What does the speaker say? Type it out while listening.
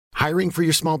Hiring for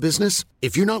your small business?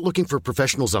 If you're not looking for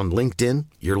professionals on LinkedIn,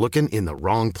 you're looking in the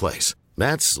wrong place.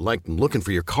 That's like looking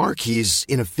for your car keys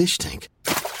in a fish tank.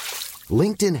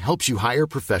 LinkedIn helps you hire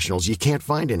professionals you can't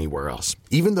find anywhere else,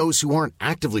 even those who aren't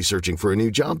actively searching for a new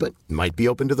job but might be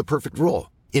open to the perfect role.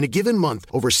 In a given month,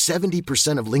 over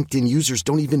 70% of LinkedIn users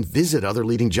don't even visit other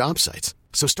leading job sites.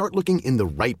 So start looking in the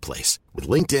right place. With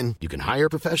LinkedIn, you can hire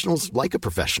professionals like a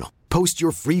professional. Post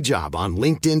your free job on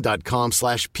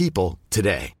linkedin.com/people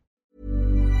today.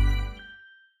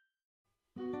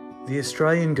 The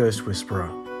Australian Ghost Whisperer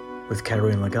with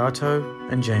Katerina Legato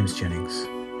and James Jennings.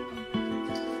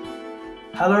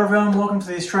 Hello everyone, welcome to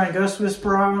the Australian Ghost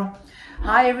Whisperer.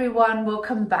 Hi everyone,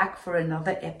 welcome back for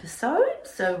another episode.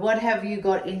 So what have you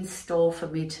got in store for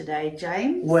me today,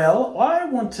 James? Well, I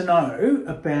want to know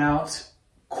about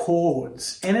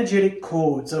cords, energetic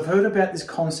cords. I've heard about this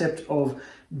concept of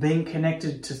being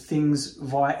connected to things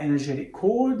via energetic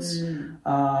cords.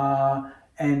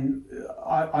 And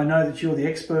I know that you're the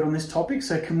expert on this topic,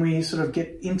 so can we sort of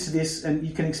get into this and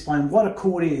you can explain what a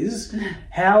cord is,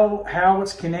 how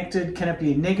it's connected, can it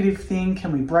be a negative thing,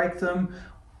 can we break them?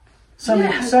 So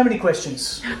many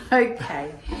questions.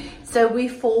 Okay, so we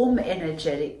form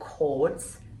energetic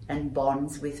cords and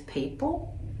bonds with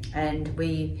people, and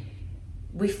we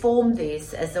form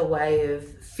this as a way of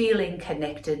feeling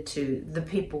connected to the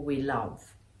people we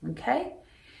love, okay?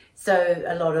 So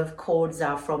a lot of cords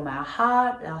are from our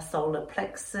heart, our solar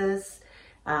plexus.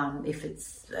 If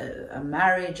it's a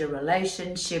marriage, a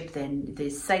relationship, then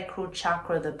there's sacral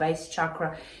chakra, the base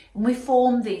chakra. And we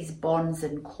form these bonds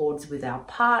and cords with our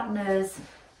partners,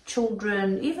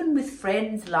 children, even with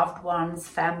friends, loved ones,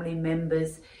 family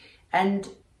members. And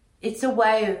it's a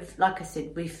way of, like I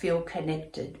said, we feel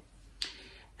connected.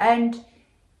 And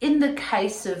in the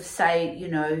case of, say,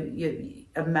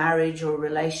 a marriage or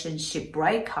relationship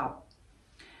breakup,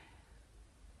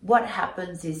 what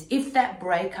happens is if that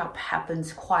breakup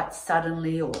happens quite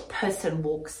suddenly, or a person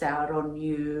walks out on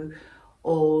you,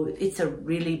 or it's a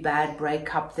really bad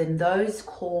breakup, then those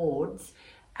cords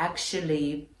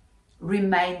actually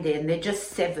remain there and they're just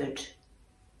severed,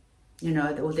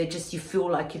 or they're just, you feel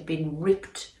like you've been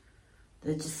ripped.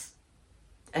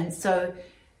 And so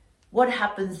what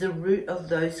happens, the root of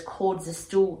those cords are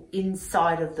still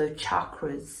inside of the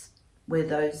chakras where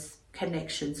those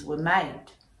connections were made.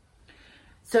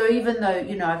 So even though,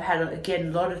 I've had, again,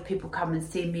 a lot of people come and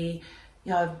see me,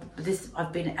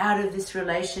 I've been out of this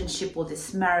relationship or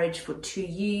this marriage for 2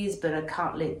 years, but I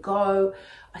can't let go.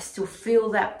 I still feel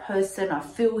that person. I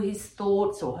feel his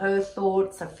thoughts or her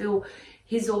thoughts. I feel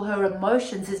his or her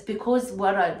emotions. It's because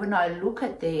when I look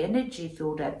at their energy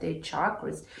field, at their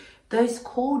chakras, those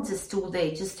cords are still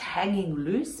there, just hanging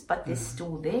loose, but they're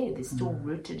still there. They're still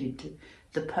rooted into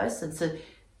the person. So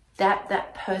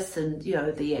that person,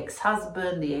 the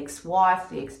ex-husband, the ex-wife,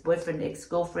 the ex-boyfriend,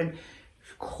 ex-girlfriend,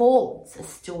 cords are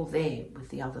still there with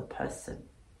the other person.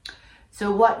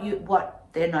 So what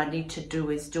then I need to do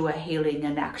is do a healing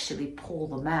and actually pull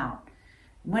them out.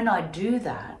 When I do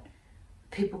that,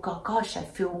 people go, gosh, I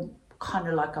feel kind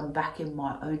of like I'm back in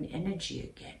my own energy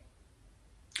again.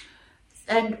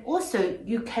 And also,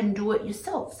 you can do it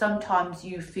yourself. Sometimes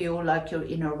you feel like you're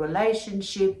in a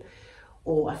relationship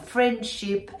or a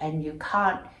friendship and you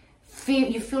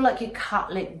feel like you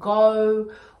can't let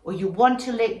go, or you want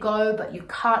to let go, but you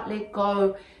can't let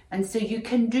go. And so you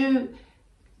can do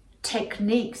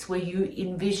techniques where you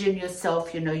envision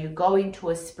yourself, you go into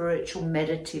a spiritual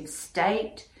meditative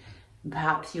state.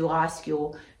 Perhaps you ask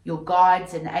your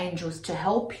guides and angels to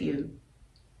help you.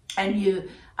 And you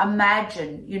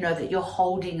imagine, that you're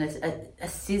holding a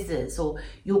scissors, or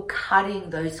you're cutting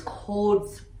those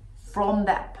cords from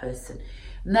that person.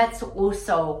 And that's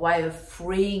also a way of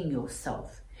freeing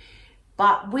yourself.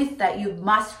 But with that, you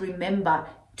must remember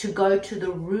to go to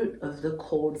the root of the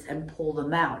cords and pull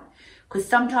them out. Because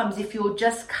sometimes if you're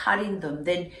just cutting them,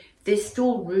 then they're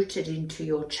still rooted into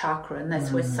your chakra, and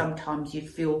that's where sometimes you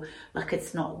feel like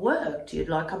it's not worked. You're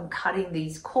like, I'm cutting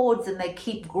these cords and they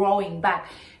keep growing back.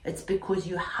 It's because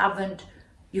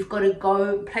you've got to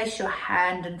go place your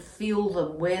hand and feel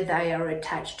them, where they are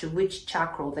attached to which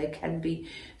chakra. They can be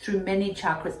through many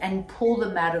chakras, and pull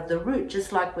them out of the root.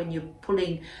 Just like when you're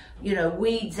pulling,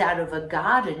 weeds out of a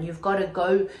garden, you've got to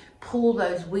go pull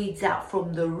those weeds out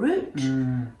from the root.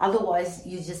 Otherwise,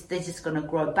 they're just going to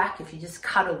grow back. If you just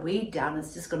cut a weed down,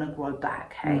 it's just going to grow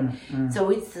back. Hey, so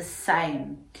it's the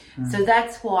same. So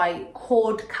that's why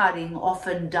cord cutting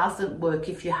often doesn't work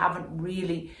if you haven't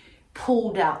really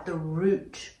pulled out the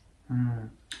root.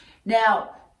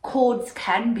 Now, cords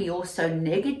can be also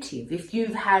negative. If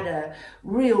you've had a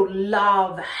real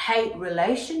love-hate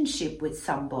relationship with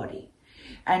somebody,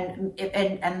 and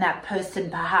that person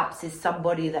perhaps is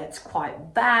somebody that's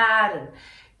quite bad and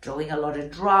doing a lot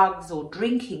of drugs or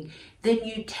drinking, then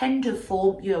you tend to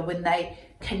form, when they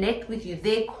connect with you,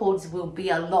 their cords will be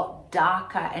a lot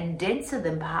darker and denser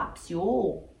than perhaps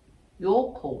your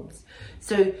cords.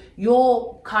 So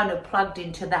you're kind of plugged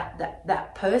into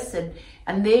that person,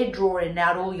 and they're drawing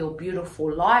out all your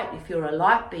beautiful light if you're a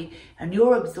light being, and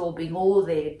you're absorbing all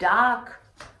their dark,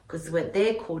 because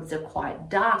their cords are quite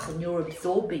dark and you're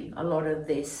absorbing a lot of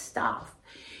their stuff.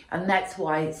 And that's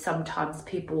why sometimes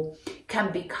people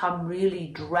can become really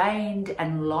drained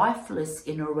and lifeless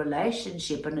in a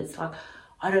relationship. And it's like,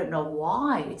 I don't know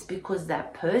why. It's because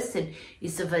that person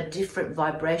is of a different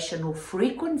vibrational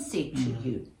frequency to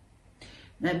you.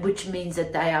 And which means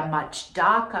that they are much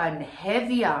darker and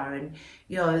heavier, and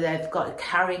they've got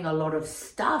carrying a lot of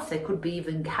stuff. They could be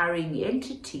even carrying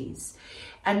entities.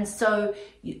 And so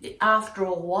after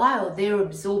a while, they're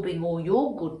absorbing all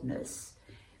your goodness.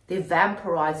 They're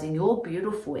vampirizing your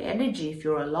beautiful energy if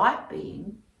you're a light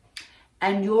being,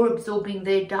 and you're absorbing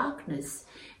their darkness.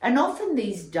 And often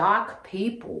these dark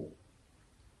people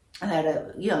that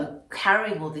are,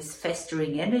 carrying all this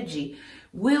festering energy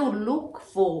will look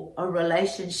for a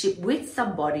relationship with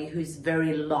somebody who's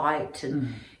very light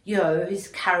and, who's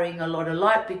carrying a lot of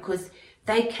light, because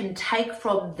they can take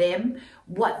from them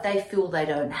what they feel they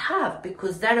don't have,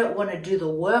 because they don't want to do the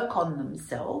work on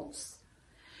themselves.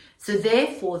 So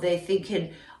therefore they're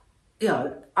thinking,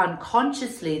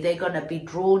 unconsciously they're going to be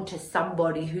drawn to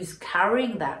somebody who's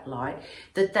carrying that light,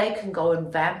 that they can go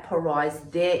and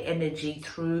vampirize their energy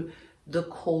through the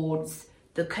cords,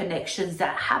 the connections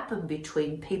that happen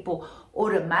between people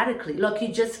automatically. Like, you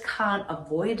just can't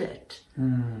avoid it.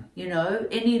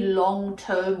 Any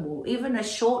long-term or even a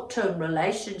short-term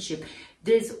relationship,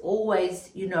 there's always,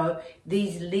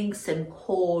 these links and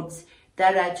cords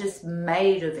that are just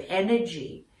made of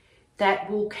energy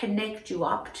that will connect you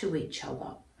up to each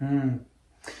other.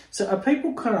 So are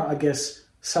people kind of, I guess,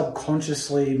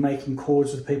 subconsciously making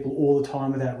cords with people all the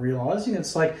time without realizing?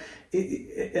 It's like,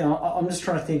 I'm just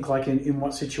trying to think, like, in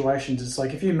what situations. It's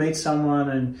like, if you meet someone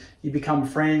and you become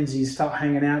friends, you start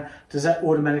hanging out, does that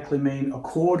automatically mean a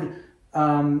cord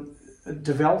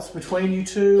develops between you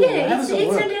two? Yeah, it's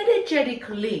an energetic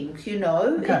link,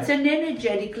 Okay. It's an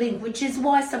energetic link, which is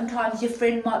why sometimes your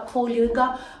friend might call you and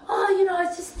go, I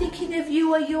was just thinking of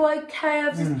you, are you okay?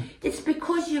 It's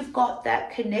because you've got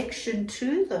that connection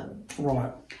to them.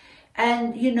 Right.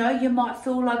 And, you might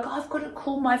feel like, I've got to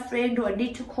call my friend, or I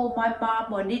need to call my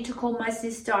mum, or I need to call my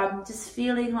sister. I'm just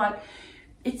feeling like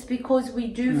it's because we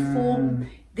do form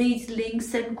these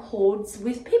links and cords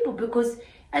with people, because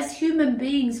as human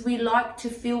beings, we like to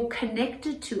feel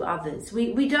connected to others.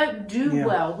 We don't do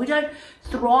well. We don't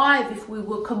thrive if we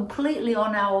were completely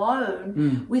on our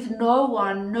own with no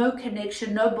one, no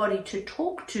connection, nobody to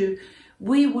talk to.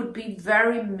 We would be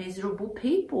very miserable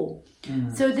people.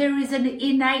 So there is an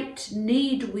innate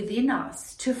need within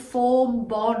us to form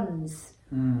bonds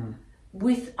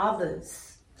with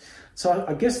others. So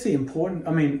I guess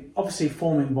obviously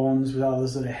forming bonds with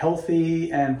others that are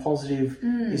healthy and positive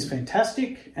is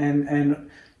fantastic and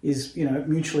is,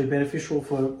 mutually beneficial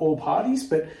for all parties.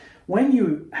 But when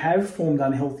you have formed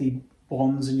unhealthy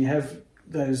bonds and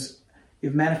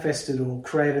you've manifested or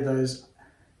created those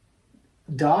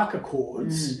darker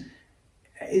cords,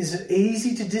 is it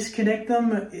easy to disconnect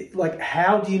them? Like,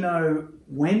 how do you know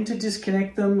when to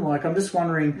disconnect them? Like, I'm just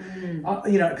wondering,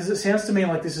 because it sounds to me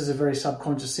like this is a very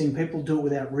subconscious thing. People do it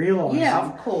without realizing. Yeah,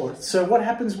 of course. So what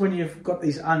happens when you've got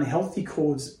these unhealthy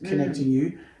cords connecting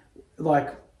you?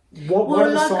 Like, what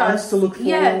are the signs to look for?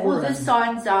 Yeah, the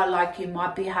signs are like you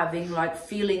might be having like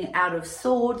feeling out of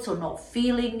sorts or not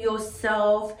feeling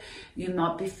yourself. You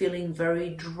might be feeling very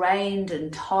drained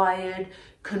and tired,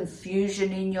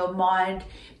 confusion in your mind.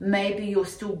 Maybe you're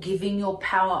still giving your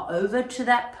power over to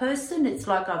that person. It's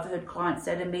like I've heard clients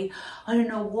say to me, I don't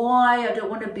know why, I don't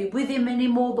want to be with him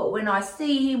anymore, but when I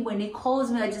see him, when he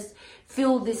calls me, I just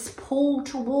feel this pull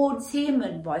towards him,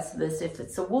 and vice versa if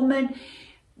it's a woman.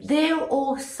 They're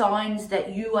all signs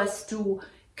that you are still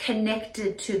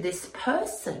connected to this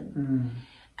person.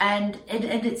 And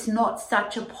it's not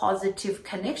such a positive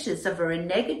connection. It's a very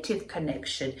negative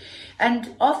connection.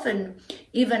 And often,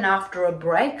 even after a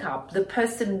breakup, the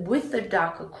person with the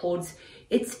darker cords,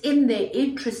 it's in their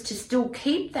interest to still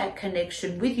keep that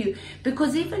connection with you,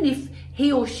 because even if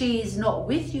he or she is not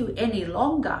with you any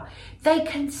longer, they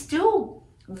can still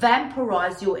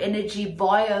vampirize your energy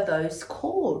via those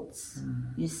cords,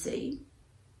 you see.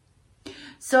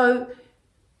 So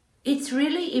it's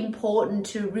really important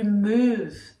to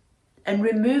remove and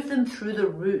remove them through the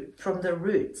root, from the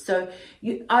root. So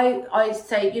I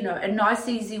say, you know, a nice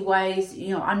easy way is,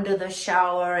 you know, under the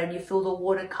shower and you feel the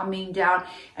water coming down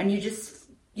and you just,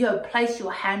 you know, place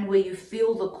your hand where you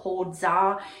feel the cords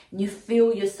are and you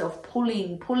feel yourself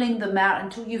pulling them out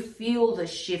until you feel the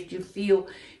shift. You feel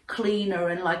cleaner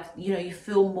and like, you know, you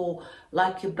feel more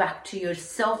like you're back to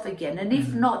yourself again. And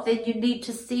if not, then you need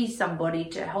to see somebody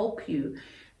to help you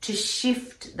to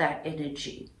shift that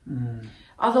energy.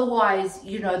 Otherwise,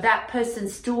 you know, that person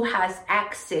still has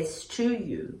access to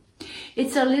you.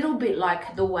 It's a little bit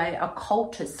like the way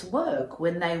occultists work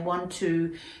when they want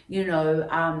to, you know,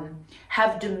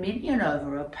 have dominion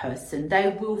over a person.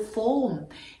 They will form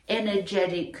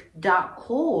energetic dark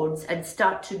cords and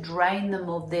start to drain them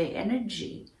of their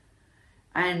energy.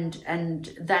 And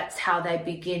that's how they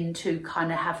begin to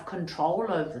kind of have control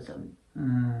over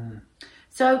them.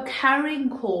 So carrying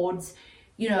cords,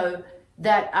 you know,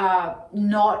 that are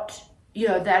not, you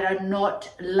know, that are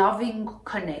not loving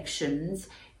connections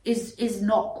is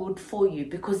not good for you,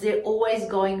 because they're always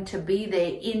going to be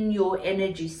there in your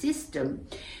energy system.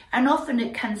 And often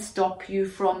it can stop you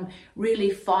from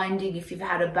really finding, if you've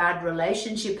had a bad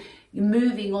relationship,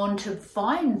 moving on to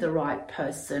find the right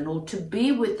person or to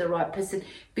be with the right person,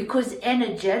 because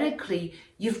energetically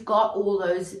you've got all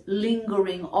those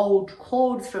lingering old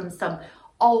cords from some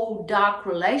old dark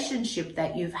relationship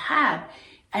that you've had,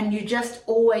 and you just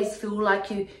always feel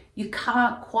like you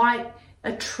can't quite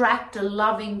attract a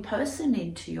loving person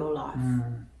into your life.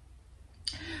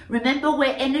 Remember,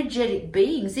 we're energetic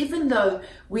beings. Even though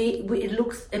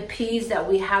it appears that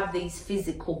we have these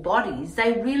physical bodies,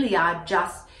 they really are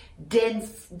just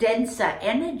denser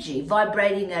energy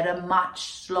vibrating at a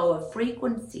much slower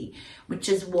frequency, which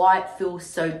is why it feels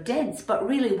so dense. But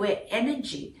really, we're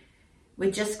energy. We're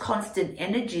just constant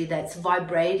energy that's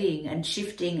vibrating and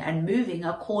shifting and moving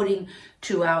according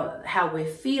to how we're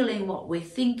feeling, what we're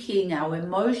thinking, our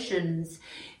emotions.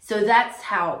 So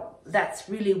that's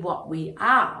really what we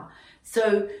are.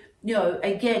 So, you know,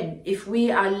 again, if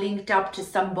we are linked up to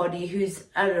somebody who's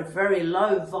at a very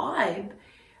low vibe,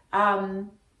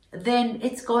 then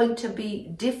it's going to be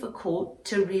difficult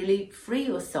to really free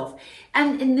yourself.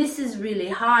 And this is really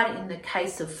hard in the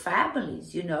case of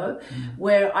families, you know,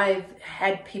 where I've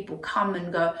had people come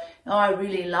and go, oh, I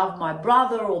really love my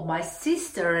brother or my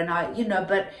sister, and you know,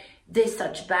 but they're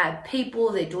such bad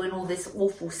people, they're doing all this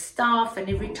awful stuff, and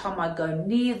every time I go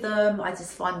near them, I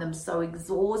just find them so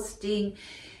exhausting.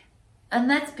 And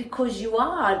that's because you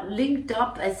are linked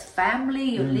up as family,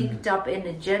 you're linked up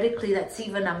energetically. That's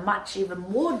even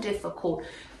more difficult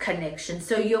connection.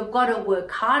 So you've got to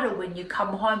work harder when you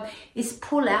come home, is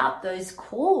pull out those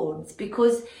cords,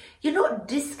 because you're not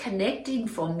disconnecting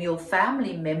from your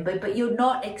family member, but you're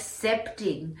not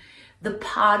accepting the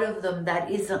part of them that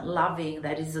isn't loving,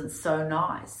 that isn't so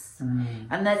nice.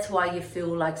 And that's why you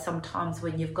feel like sometimes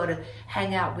when you've got to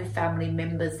hang out with family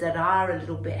members that are a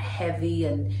little bit heavy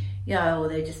and, you know, or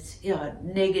they're just, you know,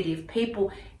 negative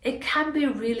people, it can be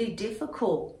really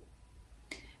difficult,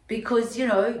 because, you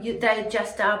know, they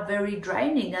just are very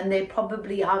draining and they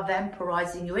probably are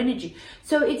vampirizing your energy.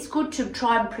 So it's good to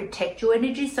try and protect your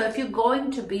energy. So if you're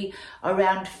going to be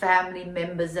around family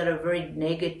members that are very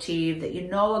negative, that you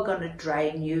know are going to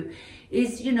drain you,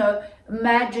 is, you know,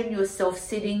 imagine yourself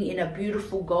sitting in a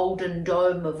beautiful golden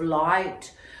dome of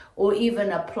light, or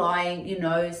even applying, you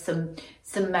know, some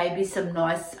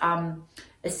nice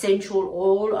essential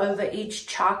oil over each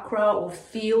chakra, or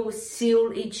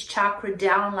seal each chakra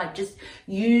down. Like, just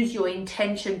use your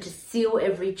intention to seal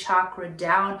every chakra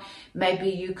down. Maybe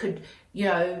you could, you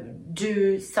know,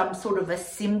 do some sort of a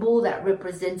symbol that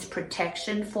represents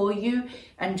protection for you,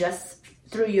 and just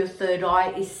through your third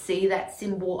eye is see that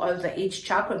symbol over each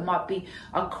chakra. It might be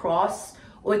a cross,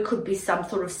 or it could be some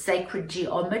sort of sacred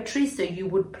geometry. So you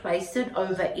would place it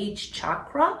over each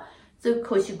chakra. So of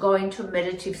course you go into a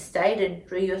meditative state, and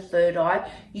through your third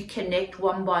eye, you connect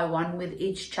one by one with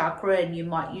each chakra, and you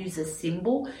might use a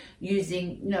symbol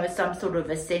using, you know, some sort of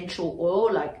essential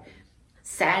oil like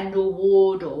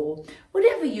sandalwood or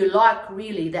whatever you like,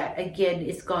 really, that again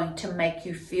is going to make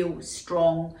you feel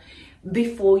strong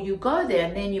before you go there.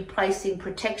 And then you're placing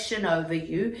protection over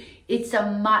you. It's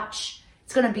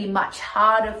going to be much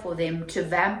harder for them to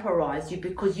vampirize you,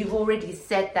 because you've already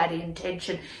set that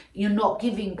intention. You're not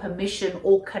giving permission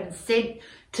or consent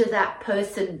to that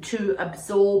person to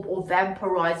absorb or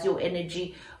vampirize your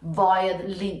energy via the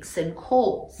links and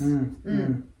cords.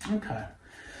 Okay.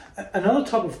 Another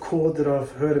type of cord that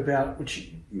I've heard about,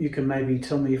 which you can maybe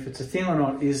tell me if it's a thing or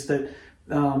not, is that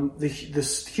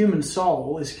the human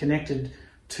soul is connected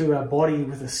to our body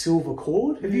with a silver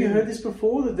cord. Have you heard this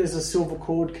before, that there's a silver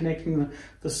cord connecting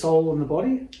the soul and the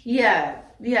body? Yeah,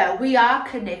 we are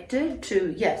connected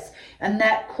to, yes. And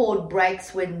that cord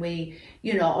breaks when we,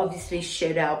 obviously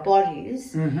shed our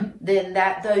bodies. Then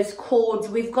those cords,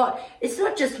 we've got, it's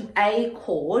not just a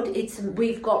cord,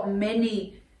 we've got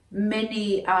many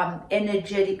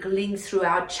energetic links through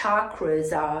our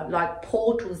chakras, are like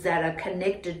portals that are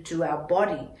connected to our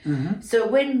body. So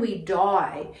when we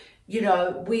die,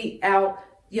 the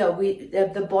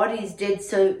body's dead,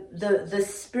 so the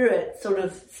spirit sort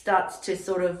of starts to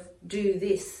sort of do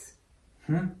this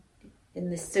in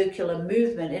this circular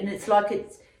movement, and it's like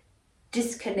it's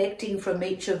disconnecting from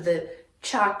each of the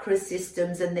chakra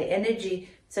systems and the energy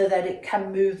so that it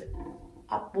can move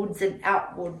upwards and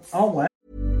outwards. Oh, wow.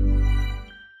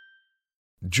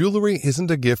 Jewelry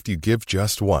isn't a gift you give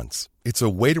just once. It's a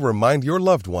way to remind your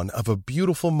loved one of a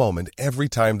beautiful moment every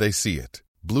time they see it.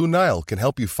 Blue Nile can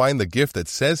help you find the gift that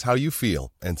says how you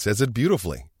feel and says it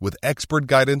beautifully, with expert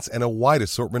guidance and a wide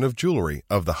assortment of jewelry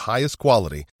of the highest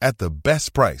quality at the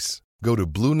best price. Go to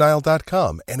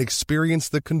BlueNile.com and experience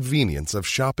the convenience of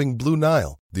shopping Blue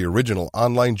Nile, the original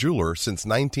online jeweler since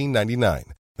 1999.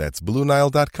 That's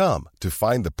BlueNile.com to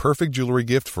find the perfect jewelry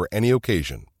gift for any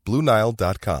occasion.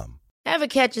 BlueNile.com. Ever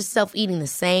catch yourself eating the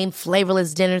same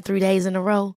flavorless dinner 3 days in a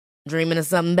row? Dreaming of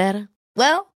something better?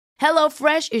 Well,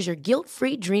 HelloFresh is your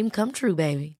guilt-free dream come true,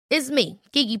 baby. It's me,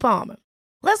 Keke Palmer.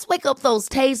 Let's wake up those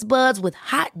taste buds with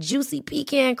hot, juicy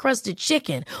pecan-crusted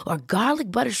chicken or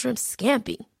garlic butter shrimp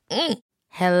scampi.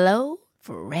 Hello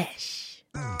Fresh.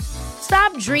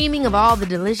 Stop dreaming of all the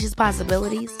delicious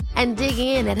possibilities and dig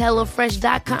in at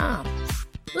HelloFresh.com.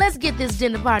 Let's get this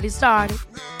dinner party started.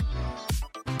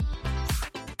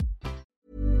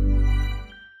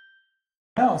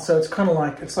 Oh, so it's kind of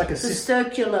like, it's like a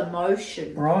circular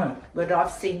motion. Right. But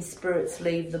I've seen spirits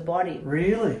leave the body.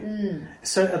 Really?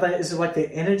 So is it like their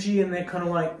energy and they're kind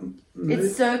of like...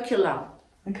 It's circular.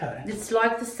 Okay. It's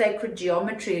like the sacred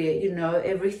geometry,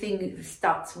 everything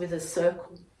starts with a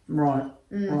circle. Right,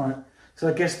 right. So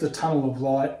I guess the tunnel of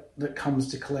light that comes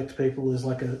to collect people is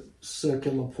like a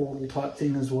circular portal type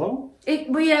thing as well?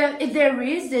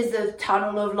 There's a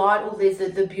tunnel of light, or there's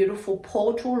the beautiful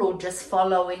portal, or just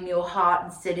following your heart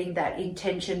and setting that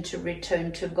intention to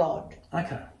return to God.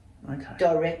 Okay.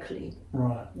 Directly.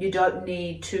 Right. You don't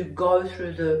need to go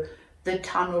through the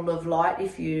tunnel of light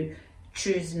if you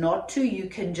choose not to. You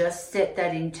can just set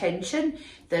that intention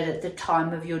that at the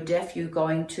time of your death you're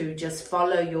going to just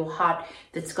follow your heart,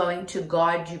 that's going to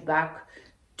guide you back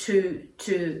to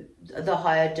the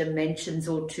higher dimensions,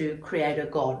 or to create a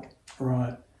God.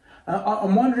 Right.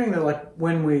 I'm wondering that, like,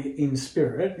 when we're in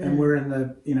spirit and we're in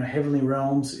the heavenly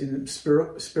realms, in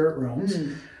spirit realms,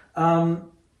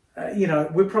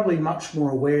 we're probably much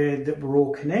more aware that we're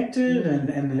all connected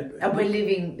and we're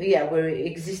living, we're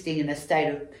existing in a state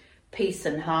of peace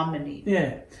and harmony.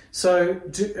 Yeah. So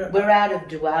we're out of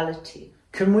duality.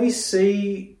 Can we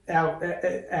see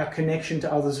our connection to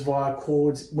others via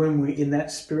cords when we're in that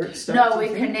spirit state? No,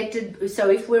 we're connected. So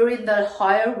if we're in the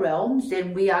higher realms,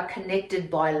 then we are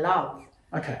connected by love.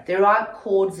 Okay. There are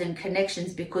cords and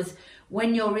connections, because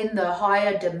when you're in the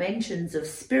higher dimensions of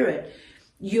spirit,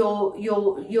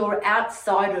 you're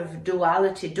outside of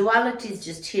duality. Duality is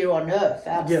just here on earth,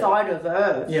 outside of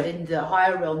earth. Yep. In the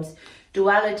higher realms,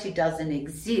 duality doesn't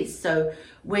exist. So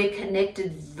we're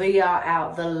connected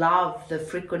via the love, the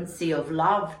frequency of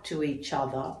love to each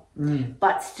other,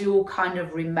 but still kind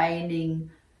of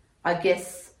remaining, I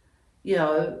guess,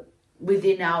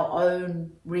 within our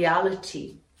own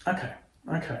reality. Okay.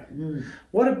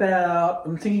 What about,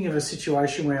 I'm thinking of a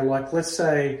situation where, like, let's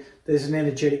say there's an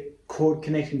energetic cord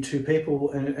connecting two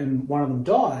people and one of them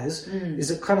dies. Is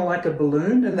it kind of like a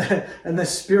balloon and the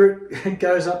spirit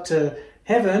goes up to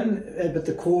heaven, but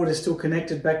the cord is still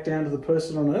connected back down to the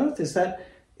person on earth? Is that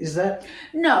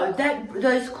no,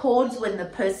 those cords when the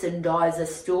person dies are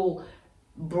still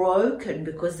broken,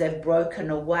 because they've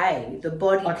broken away. The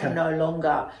body can no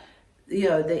longer,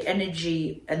 the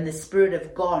energy and the spirit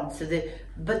have gone.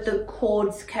 But the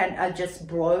cords are just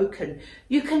broken.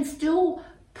 You can still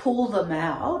pull them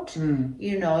out, and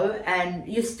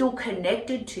you're still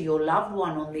connected to your loved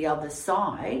one on the other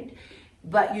side.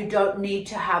 But you don't need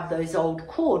to have those old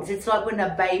cords. It's like when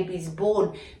a baby's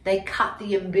born, they cut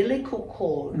the umbilical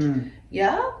cord,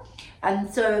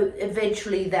 and so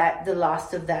eventually the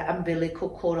last of that umbilical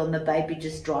cord on the baby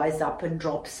just dries up and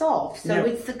drops off. So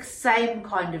it's the same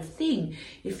kind of thing.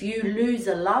 If you lose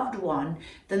a loved one,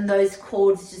 then those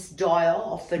cords just die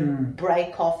off and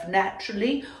break off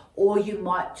naturally, or you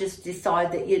might just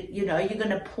decide that you're going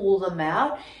to pull them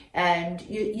out, and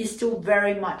you're still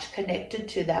very much connected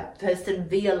to that person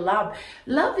via love.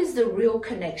 Love is the real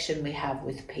connection we have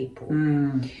with people.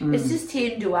 It's just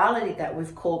here in duality that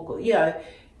we've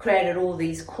created all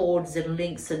these cords and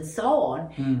links and so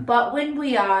on. But when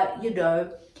we are,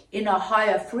 in a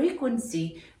higher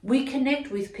frequency, we connect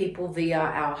with people via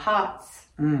our hearts,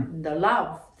 the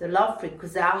love frequency,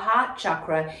 because our heart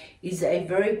chakra is a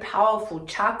very powerful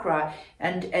chakra,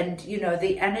 and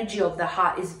the energy of the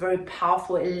heart is very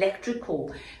powerful,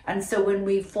 electrical. And so when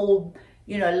we form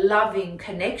loving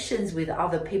connections with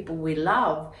other people we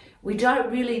love, we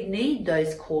don't really need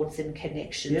those cords and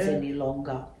connections any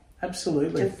longer.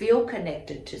 Absolutely. To feel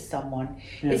connected to someone.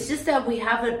 It's just that we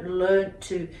haven't learned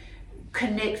to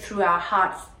connect through our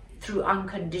hearts, through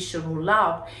unconditional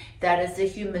love, that as a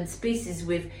human species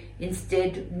we've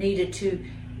instead needed to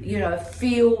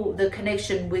feel the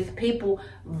connection with people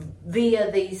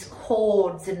via these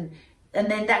cords, and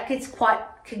then that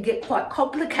can get quite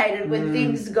complicated when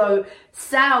things go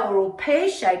sour or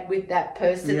pear-shaped with that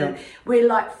person, and we're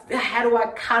like, how do I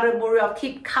cut them? Or I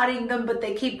keep cutting them but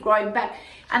they keep growing back,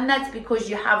 and that's because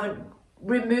you haven't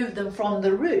removed them from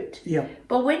the root.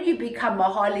 But when you become a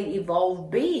highly evolved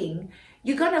being,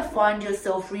 you're going to find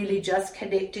yourself really just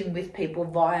connecting with people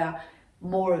via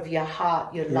more of your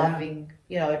heart, your loving,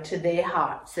 to their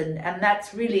hearts. And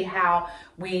that's really how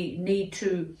we need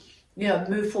to,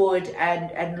 move forward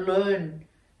and learn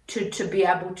to be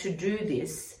able to do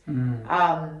this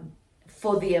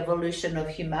for the evolution of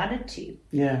humanity.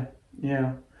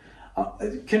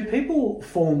 Can people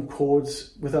form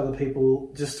cords with other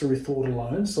people just through thought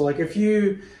alone? So like if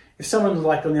someone's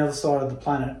like on the other side of the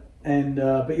planet, and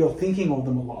but you're thinking of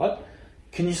them a lot,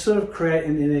 can you sort of create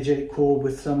an energetic cord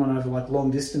with someone over like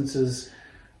long distances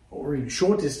or even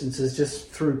short distances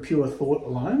just through pure thought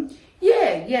alone?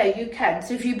 Yeah, you can.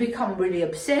 So if you become really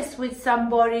obsessed with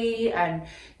somebody and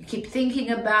you keep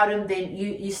thinking about them, then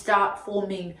you start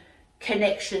forming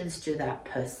connections to that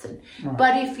person. Right.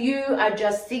 But if you are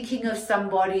just thinking of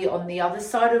somebody on the other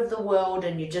side of the world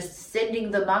and you're just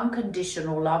sending them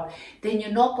unconditional love, then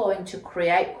you're not going to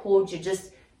create cords. You're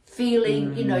just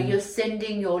feeling, you're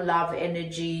sending your love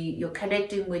energy, you're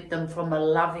connecting with them from a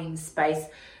loving space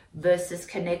versus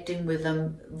connecting with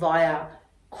them via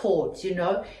cords.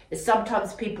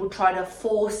 Sometimes people try to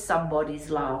force somebody's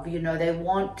love. They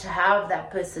want to have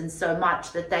that person so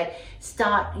much that they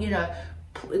start,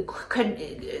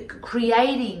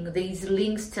 creating these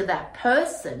links to that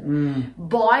person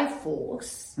by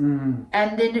force, and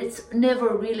then it's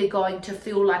never really going to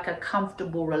feel like a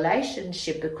comfortable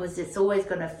relationship, because it's always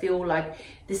going to feel like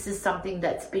this is something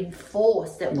that's been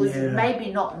forced, that was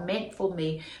maybe not meant for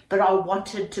me, but I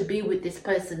wanted to be with this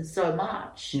person so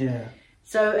much.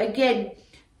 So again,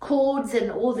 cords and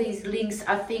all these links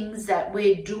are things that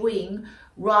we're doing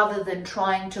rather than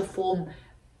trying to form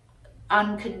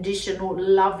unconditional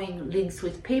loving links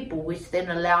with people, which then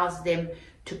allows them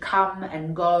to come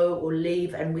and go or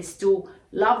leave, and we still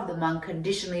love them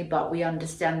unconditionally, but we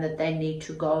understand that they need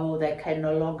to go or they can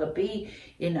no longer be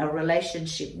in a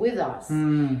relationship with us.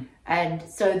 And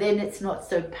so then it's not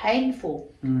so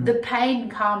painful. The pain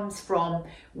comes from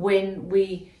when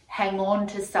we hang on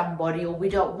to somebody, or we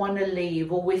don't want to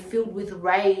leave, or we're filled with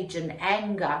rage and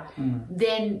anger,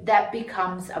 then that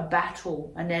becomes a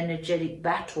battle, an energetic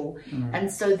battle.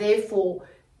 And so therefore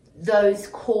those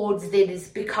cords then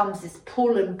becomes this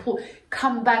pull and pull,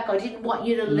 come back, I didn't want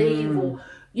you to leave, or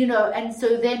and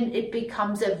so then it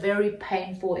becomes a very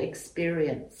painful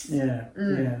experience.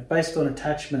 Based on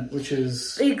attachment, which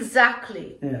is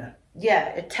exactly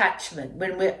attachment.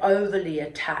 When we're overly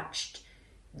attached,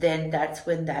 then that's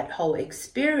when that whole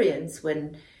experience,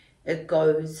 when it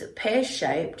goes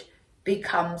pear-shaped,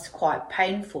 becomes quite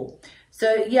painful.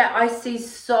 So I see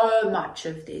so much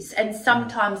of this, and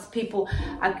sometimes people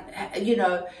are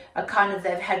kind of,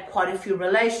 they've had quite a few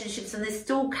relationships and they're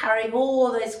still carrying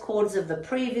all those cords of the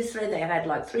previously. They've had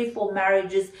like 3-4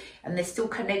 marriages and they're still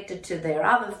connected to their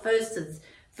other first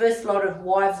lot of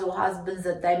wives or husbands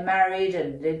that they married,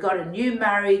 and they've got a new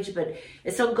marriage, but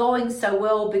it's not going so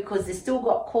well because they've still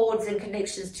got cords and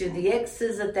connections to the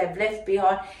exes that they've left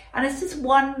behind, and it's just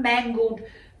one mangled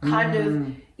kind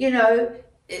of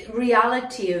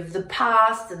reality of the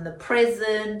past and the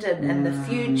present and the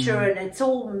future, and it's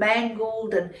all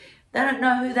mangled and they don't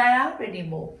know who they are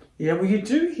anymore. Well, you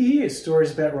do hear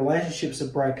stories about relationships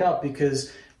that break up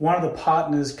because one of the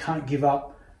partners can't give up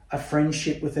a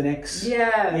friendship with an ex,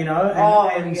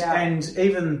 and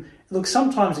even, look,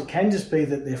 sometimes it can just be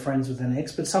that they're friends with an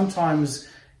ex, but sometimes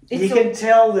You can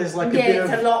tell there's like a bit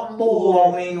of a lot more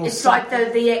longing or it's something.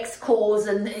 like the ex calls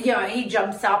and, he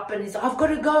jumps up and he's like, I've got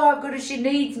to go, she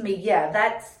needs me. Yeah,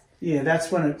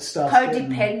 that's when it starts.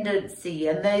 Codependency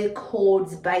and the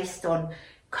chords based on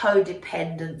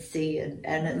codependency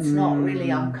and it's not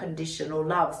really unconditional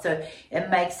love. So it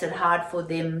makes it hard for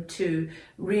them to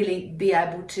really be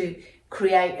able to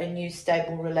create a new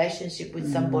stable relationship with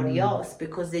somebody else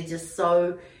because they're just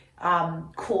so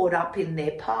caught up in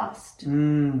their past.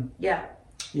 Yeah,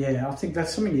 I think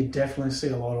that's something you definitely see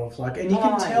a lot of. Like, and you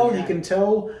can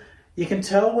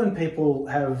tell when people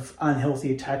have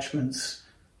unhealthy attachments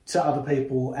to other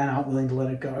people and aren't willing to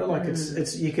let it go. Like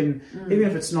it's you can even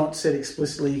if it's not said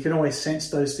explicitly, you can always sense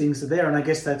those things are there. And I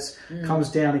guess that's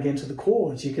comes down again to the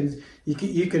chords. You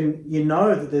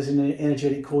know that there's an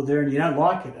energetic chord there and you don't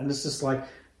like it, and it's just like,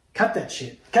 cut that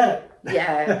shit, cut it.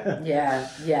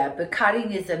 yeah. But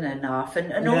cutting isn't enough,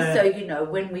 and also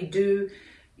when we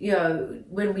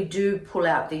do pull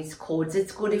out these cords,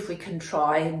 it's good if we can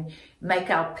try and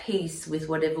make our peace with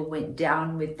whatever went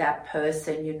down with that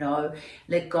person,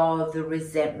 let go of the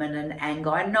resentment and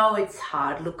anger. I know it's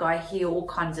hard. Look, I hear all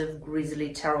kinds of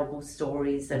grisly, terrible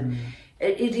stories, and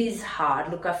it is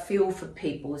hard. Look, I feel for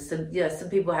people. Some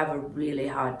people have a really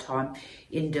hard time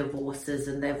in divorces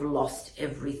and they've lost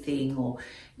everything, or,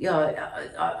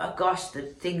 gosh, the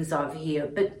things I've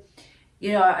heard. But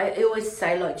I always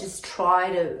say, like, just try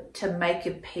to make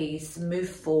your peace, move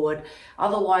forward.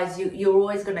 Otherwise, you're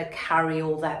always going to carry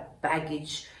all that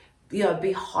baggage,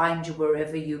 behind you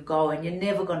wherever you go, and you're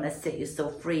never going to set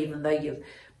yourself free, even though you've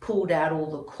pulled out all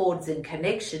the cords and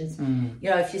connections.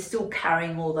 If you're still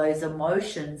carrying all those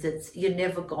emotions, you're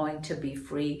never going to be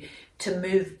free to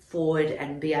move forward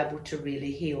and be able to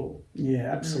really heal.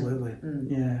 Yeah, absolutely.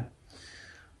 Yeah.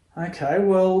 Okay,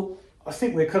 well, I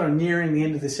think we're kind of nearing the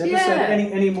end of this episode. Yeah.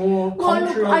 Any more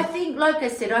commentary? Well, look, I think, like I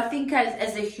said,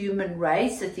 as a human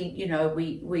race, I think,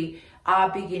 we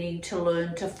are beginning to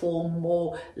learn to form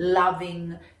more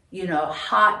loving,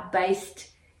 heart-based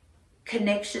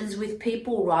connections with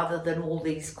people rather than all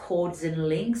these cords and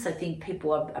links. I think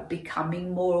people are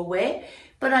becoming more aware.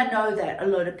 But I know that a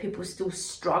lot of people still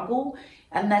struggle,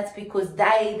 and that's because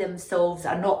they themselves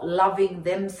are not loving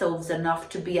themselves enough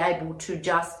to be able to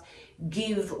just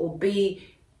give or be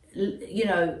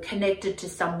connected to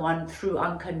someone through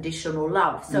unconditional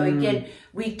love. So again,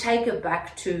 we take it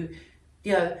back to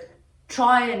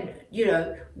try and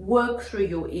work through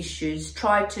your issues,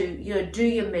 try to do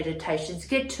your meditations,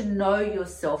 get to know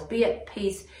yourself, be at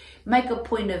peace, make a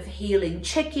point of healing,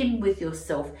 check in with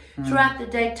yourself throughout the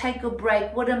day. Take a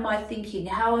break. What am I thinking?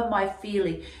 How am I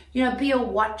feeling? Be a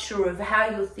watcher of how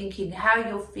you're thinking, how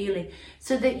you're feeling,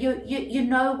 so that you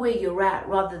know where you're at,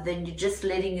 rather than you just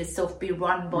letting yourself be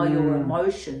run by your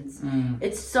emotions.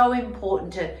 It's so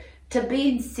important to be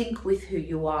in sync with who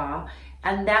you are,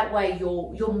 and that way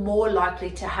you're more likely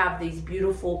to have these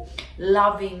beautiful,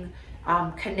 loving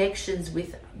connections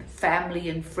with family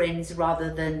and friends,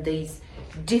 rather than these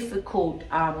difficult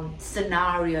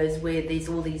scenarios where there's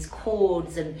all these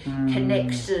cords and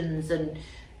connections, and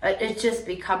it just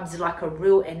becomes like a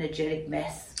real energetic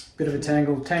mess. Bit of a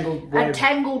tangled web. A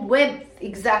tangled web,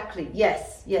 exactly.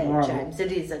 Yes, right. James,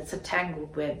 it is. It's a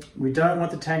tangled web. We don't want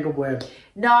the tangled web.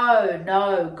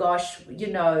 No, gosh,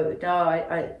 no.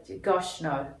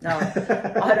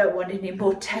 I don't want any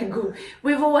more tangled.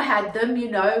 We've all had them,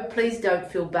 please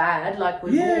don't feel bad. Like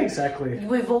exactly.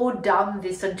 We've all done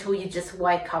this until you just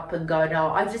wake up and go, no,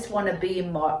 I just want to be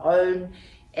in my own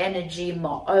energy,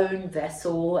 my own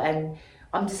vessel, and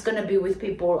I'm just going to be with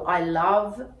people I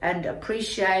love and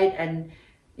appreciate, and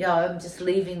I'm just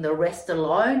leaving the rest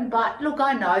alone. But look,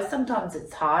 I know sometimes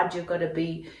it's hard. You've got to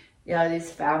be,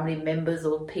 there's family members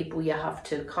or people you have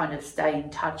to kind of stay in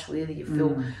touch with. You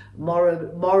feel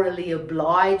morally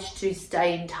obliged to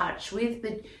stay in touch with,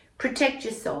 but protect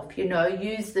yourself.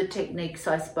 Use the techniques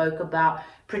I spoke about.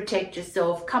 Protect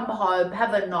yourself. Come home,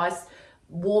 have a nice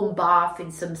warm bath in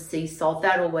some sea salt.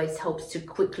 That always helps to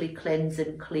quickly cleanse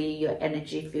and clear your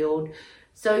energy field.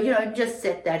 So, just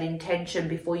set that intention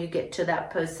before you get to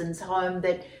that person's home,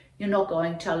 that you're not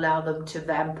going to allow them to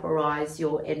vampirize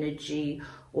your energy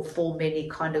or form any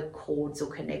kind of cords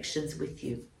or connections with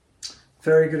you.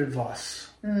 Very good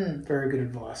advice. Very good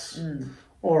advice.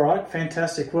 All right,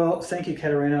 fantastic. Well, thank you,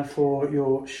 Katerina, for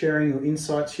your sharing your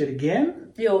insights yet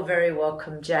again. You're very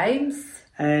welcome, James.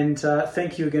 And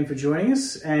thank you again for joining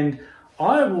us. And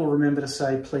I will remember to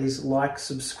say, please like,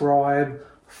 subscribe,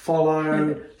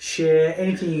 follow, share,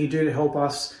 anything you do to help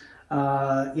us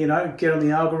get on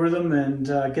the algorithm and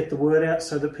get the word out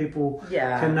so that people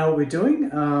can know what we're doing.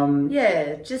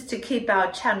 Just to keep our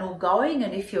channel going.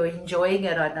 And if you're enjoying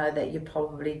it, I know that you're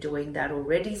probably doing that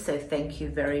already. So thank you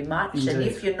very much. Indeed. And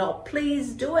if you're not,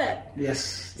 please do it.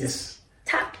 Yes.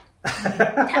 Tap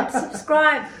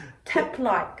subscribe, tap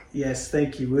like. Yes,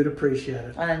 thank you. We'd appreciate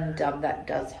it. And that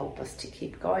does help us to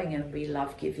keep going. And we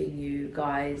love giving you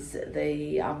guys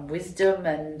the wisdom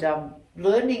and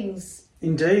learnings.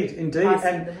 Indeed. And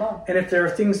if there are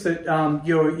things that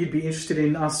you'd be interested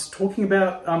in us talking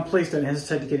about, please don't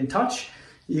hesitate to get in touch.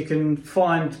 You can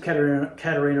find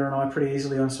Katerina and I pretty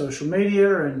easily on social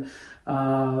media, and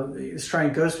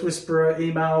Australian Ghost Whisperer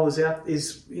email is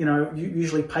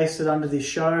usually pasted under this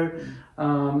show.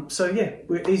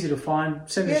 We're easy to find.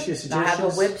 Send us your suggestions. I have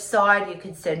a website. You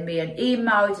can send me an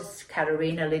email. It's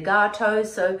Katerina Legato.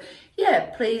 So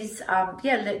please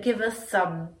give us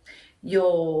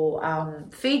your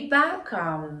feedback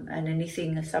and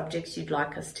anything, subjects you'd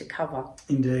like us to cover.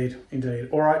 Indeed.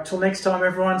 All right, till next time,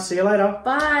 everyone. See you later.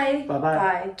 Bye.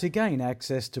 Bye. To gain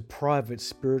access to private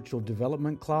spiritual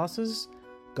development classes,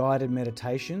 guided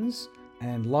meditations,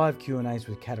 and live Q&As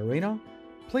with Katerina,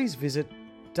 please visit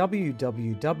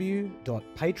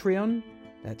www.patreon,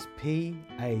 that's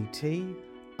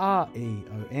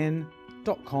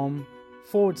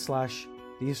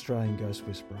patreon.com/The Australian Ghost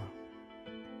Whisperer.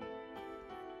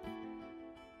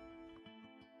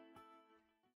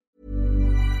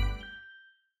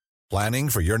 Planning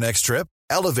for your next trip?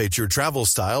 Elevate your travel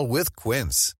style with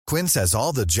Quince. Quince has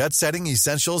all the jet-setting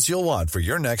essentials you'll want for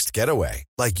your next getaway,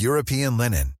 like European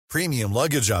linen, premium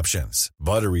luggage options,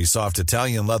 buttery soft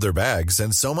Italian leather bags,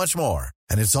 and so much more.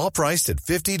 And it's all priced at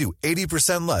 50 to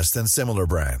 80% less than similar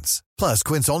brands. Plus,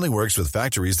 Quince only works with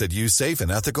factories that use safe and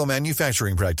ethical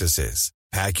manufacturing practices.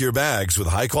 Pack your bags with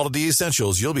high-quality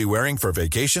essentials you'll be wearing for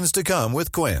vacations to come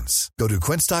with Quince. Go to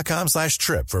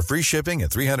quince.com/trip for free shipping and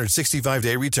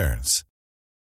 365-day returns.